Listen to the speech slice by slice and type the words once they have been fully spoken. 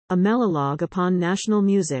A Melologue upon National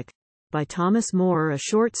Music, by Thomas Moore. A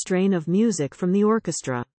short strain of music from the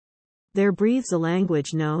orchestra. There breathes a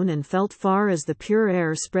language known and felt far as the pure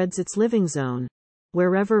air spreads its living zone.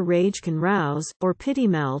 Wherever rage can rouse, or pity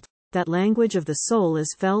melt, that language of the soul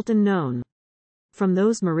is felt and known. From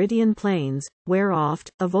those meridian plains, where oft,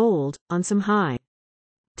 of old, on some high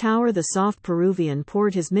tower the soft Peruvian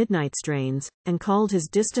poured his midnight strains, and called his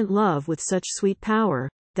distant love with such sweet power,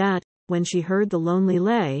 that, when she heard the lonely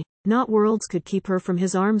lay, not worlds could keep her from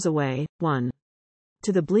his arms away. 1.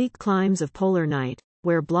 To the bleak climes of polar night,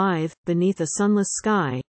 where blithe, beneath a sunless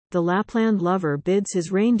sky, the Lapland lover bids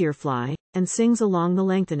his reindeer fly, and sings along the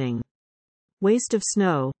lengthening waste of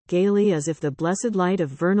snow, gaily as if the blessed light of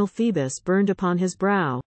vernal Phoebus burned upon his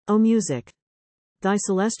brow. O music! Thy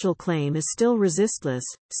celestial claim is still resistless,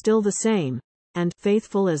 still the same, and,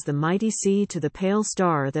 faithful as the mighty sea to the pale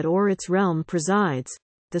star that o'er its realm presides,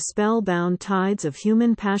 the spell-bound tides of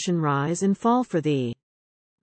human passion rise and fall for thee.